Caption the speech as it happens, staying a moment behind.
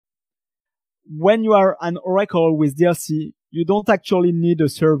when you are an oracle with DLC, you don't actually need a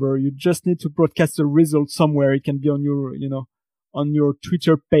server. You just need to broadcast the result somewhere. It can be on your, on your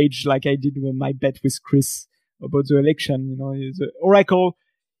Twitter page, like I did with my bet with Chris about the election. The oracle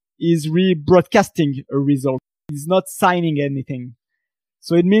is rebroadcasting a result. It's not signing anything.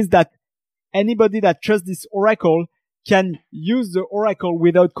 So it means that anybody that trusts this oracle can use the oracle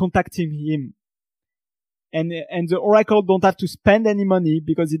without contacting him. And the oracle don't have to spend any money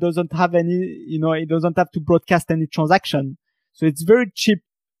because it doesn't have any, it doesn't have to broadcast any transaction. So it's very cheap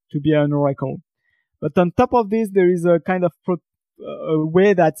to be an oracle. But on top of this, there is a kind of a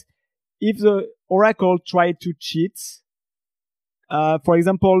way that if the oracle try to cheat, for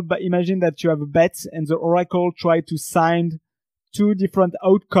example, imagine that you have a bet and the oracle try to sign two different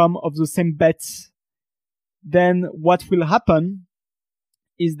outcomes of the same bet. Then what will happen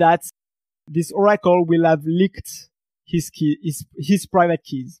is that this oracle will have leaked his private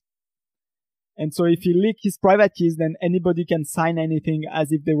keys. And so if he leaks his private keys, then anybody can sign anything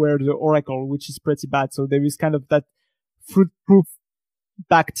as if they were the oracle, which is pretty bad. So there is kind of that fruit proof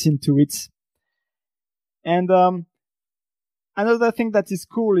backed into it. And another thing that is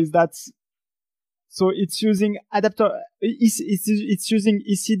cool is that so it's using adaptor. It's using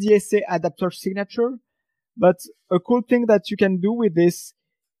ECDSA adaptor signature. But a cool thing that you can do with this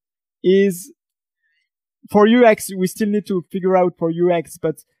is for UX, we still need to figure out for UX,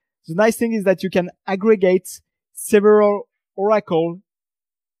 but the nice thing is that you can aggregate several oracle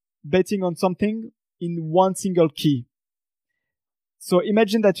betting on something in one single key. So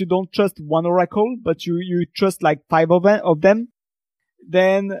imagine that you don't trust one oracle, but you trust like 5 of them.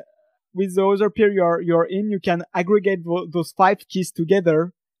 Then with the other peer you're in, you can aggregate those 5 keys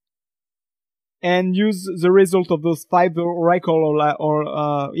together and use the result of those 5 oracle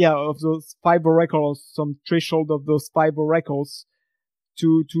of those 5 oracles, some threshold of those 5 oracles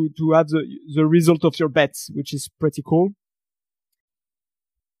to have the result of your bets, which is pretty cool.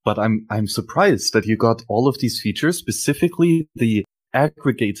 But I'm surprised that you got all of these features, specifically the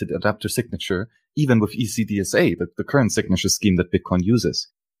aggregated adapter signature, even with ECDSA, the current signature scheme that Bitcoin uses.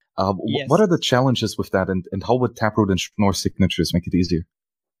 Yes. What are the challenges with that, and how would Taproot and Schnorr signatures make it easier?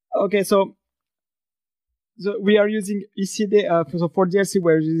 Okay, so we are using so for DLC,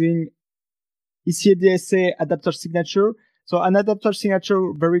 we're using ECDSA adapter signature. So an adapter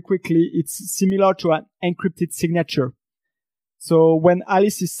signature, very quickly, it's similar to an encrypted signature. So when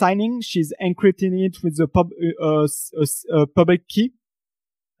Alice is signing, she's encrypting it with the public key.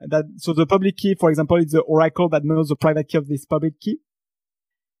 So the public key, for example, is the oracle that knows the private key of this public key.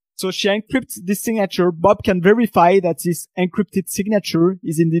 So she encrypts this signature. Bob can verify that this encrypted signature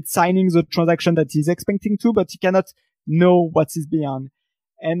is indeed signing the transaction that he's expecting to, but he cannot know what is beyond.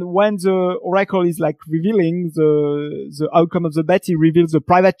 And when the oracle is like revealing the outcome of the bet, he reveals the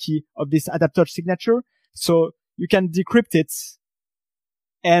private key of this adapter signature. So you can decrypt it.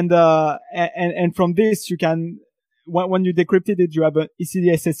 And from this, you can, when you decrypted it, you have an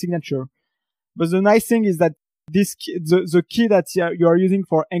ECDSA signature. But the nice thing is that the key that you are using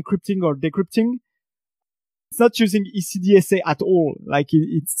for encrypting or decrypting, it's not using ECDSA at all. Like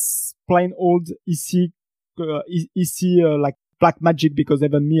it's plain old EC, like black magic, because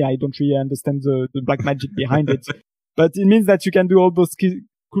even me, I don't really understand the black magic behind it. But it means that you can do all those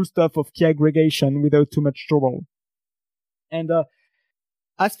cool stuff of key aggregation without too much trouble. And,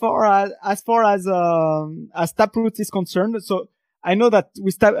 as far as Taproot is concerned, so I know that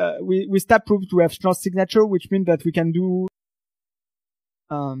with Taproot we have Schnorr signature, which means that we can do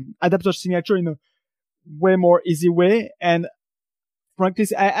adapter signature in a way more easy way. And frankly,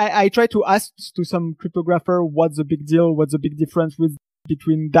 I try to ask to some cryptographer what's the big deal, what's the big difference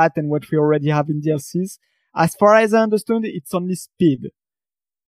between that and what we already have in DLCs. As far as I understood, it's only speed.